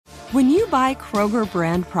When you buy Kroger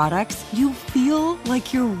brand products, you feel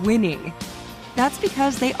like you're winning. That's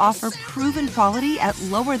because they offer proven quality at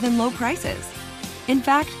lower than low prices. In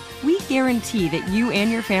fact, we guarantee that you and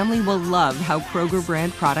your family will love how Kroger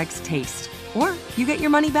brand products taste, or you get your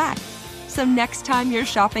money back. So next time you're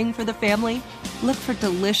shopping for the family, look for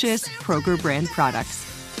delicious Kroger brand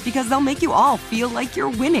products, because they'll make you all feel like you're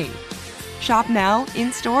winning. Shop now,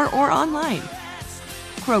 in-store, or online.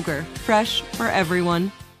 Kroger, fresh for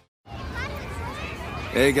everyone.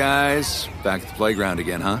 Hey guys, back at the playground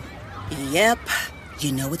again, huh? Yep.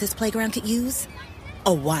 You know what this playground could use?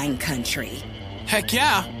 A wine country. Heck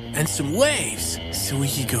yeah, and some waves so we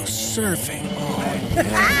could go surfing. Oh, yeah.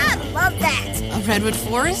 Ah, love that. A redwood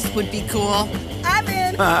forest would be cool. I'm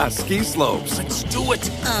in. Ah, ski slopes. Let's do it.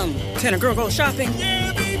 Can a girl go shopping?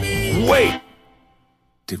 Yeah, baby. Wait!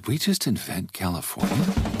 Did we just invent California?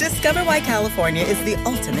 Discover why California is the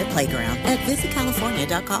ultimate playground at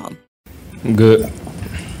visitcalifornia.com. Good.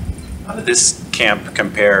 How did this camp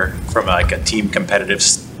compare from like a team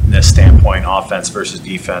competitiveness standpoint, offense versus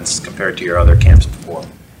defense, compared to your other camps before?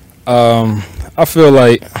 I feel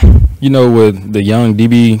like, with the young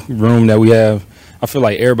DB room that we have, I feel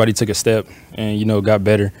like everybody took a step and, got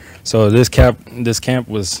better. So this camp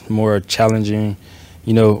was more challenging,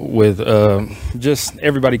 with just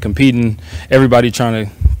everybody competing, everybody trying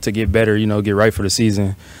to get better, get right for the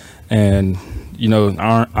season. And,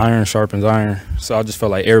 iron sharpens iron. So I just felt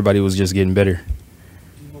like everybody was just getting better.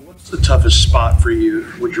 What's the toughest spot for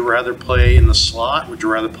you? Would you rather play in the slot? Would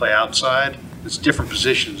you rather play outside? It's different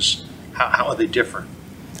positions. How are they different?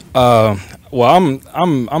 Well,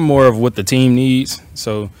 I'm more of what the team needs.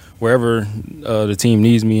 So wherever the team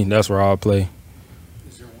needs me, that's where I'll play.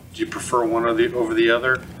 Do you prefer one over the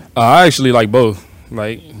other? I actually like both.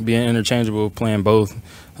 Like being interchangeable, playing both,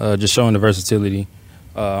 just showing the versatility.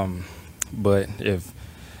 But if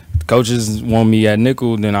coaches want me at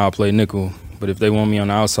nickel, then I'll play nickel. But if they want me on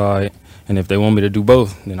the outside, and if they want me to do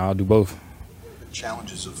both, then I'll do both. The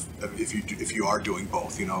challenges of if you are doing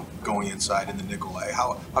both, going inside in the nickel,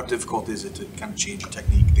 how difficult is it to kind of change your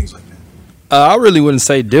technique, things like that? I really wouldn't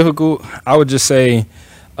say difficult. I would just say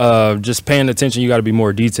just paying attention. You got to be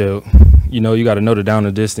more detailed. You got to know the down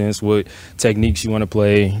the distance, what techniques you want to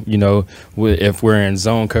play, if we're in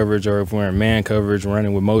zone coverage or if we're in man coverage,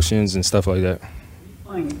 running with motions and stuff like that.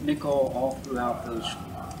 Playing nickel all throughout those,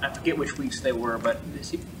 I forget which weeks they were, but I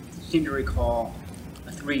seem to recall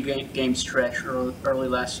a 3-game stretch early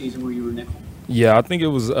last season where you were nickel. Yeah, I think it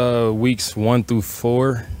was weeks 1 through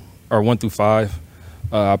 4 or 1 through 5.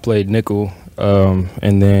 I played nickel,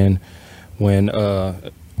 and then when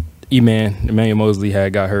Emmanuel Mosley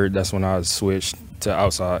got hurt, that's when I switched to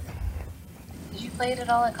outside. Did you play it at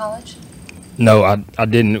all at college? No, I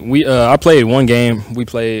didn't. I played one game. We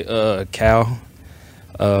played Cal,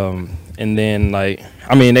 and then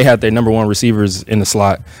they had their number one receivers in the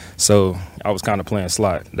slot, so I was kind of playing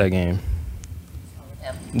slot that game.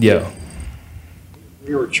 Yeah.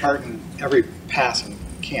 We were charting every pass in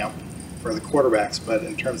camp for the quarterbacks, but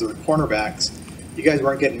in terms of the cornerbacks, you guys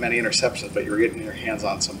weren't getting many interceptions, but you were getting your hands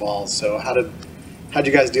on some balls. So how'd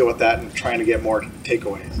you guys deal with that and trying to get more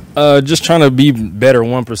takeaways? Just trying to be better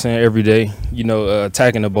 1% every day,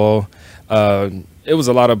 attacking the ball. It was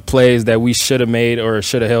a lot of plays that we should have made or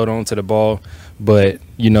should have held on to the ball, but,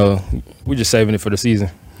 we're just saving it for the season.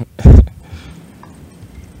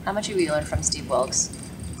 How much have you learned from Steve Wilks?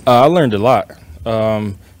 I learned a lot.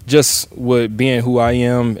 Just with being who I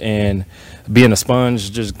am and being a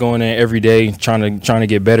sponge, just going in every day, trying to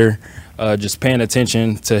get better, just paying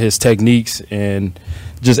attention to his techniques and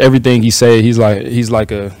just everything he said. He's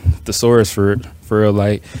like a thesaurus for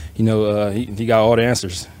real. He got all the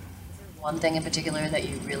answers. Is there one thing in particular that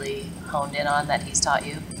you really honed in on that he's taught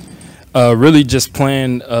you? Really just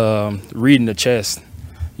playing, reading the chest.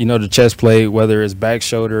 The chest play, whether it's back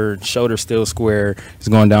shoulder still square, is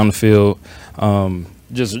going down the field.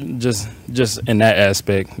 Just in that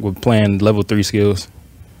aspect with playing level 3 skills.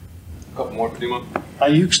 A couple more, Primo.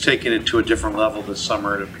 Ayuk's taken it to a different level this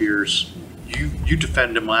summer, it appears. You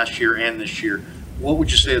defended him last year and this year. What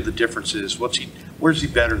would you say the difference is? Where's he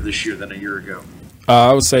better this year than a year ago?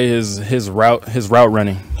 I would say his route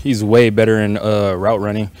running. He's way better in route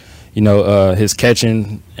running. His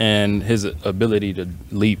catching and his ability to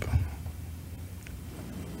leap.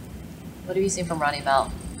 What have you seen from Ronnie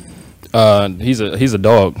Bell? He's a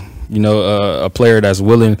dog. A player that's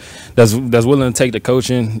willing to take the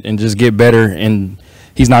coaching and just get better, and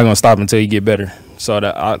he's not going to stop until he get better. So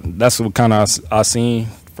that's what kind of I seen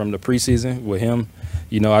from the preseason with him.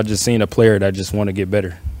 I just seen a player that just want to get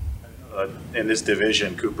better. In this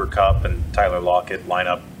division, Cooper Kupp and Tyler Lockett line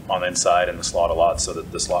up on the inside and the slot a lot, so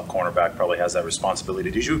that the slot cornerback probably has that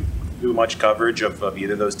responsibility. Did you do much coverage of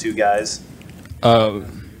either of those two guys?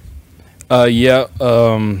 Yeah.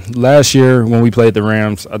 Last year when we played the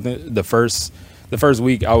Rams, I think the first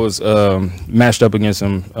week I was matched up against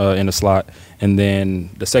him in the slot, and then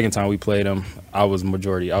the second time we played him, I was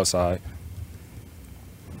majority outside.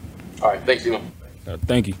 All right, thanks, Dino.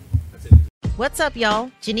 Thank you. What's up,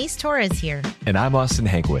 y'all? Janice Torres here. And I'm Austin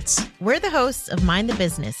Hankwitz. We're the hosts of Mind the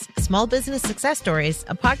Business, Small Business Success Stories,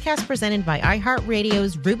 a podcast presented by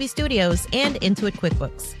iHeartRadio's Ruby Studios and Intuit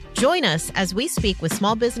QuickBooks. Join us as we speak with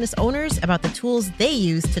small business owners about the tools they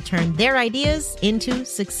use to turn their ideas into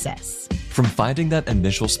success. From finding that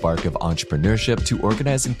initial spark of entrepreneurship to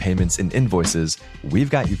organizing payments and invoices,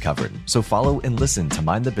 we've got you covered. So follow and listen to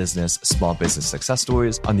Mind the Business Small Business Success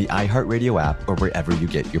Stories on the iHeartRadio app or wherever you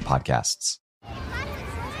get your podcasts.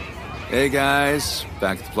 Hey guys,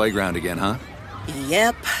 back at the playground again, huh?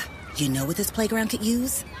 Yep. You know what this playground could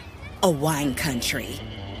use? A wine country.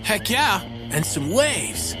 Heck yeah, and some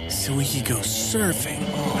waves so we could go surfing.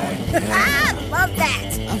 Oh, yeah. Love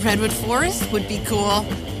that. A redwood forest would be cool.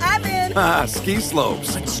 I'm in. Ski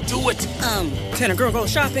slopes. Let's do it. Can a girl go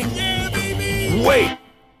shopping? Yeah, baby. Wait!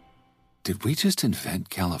 Did we just invent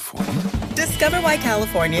California? Discover why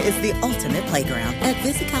California is the ultimate playground at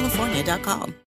visitcalifornia.com.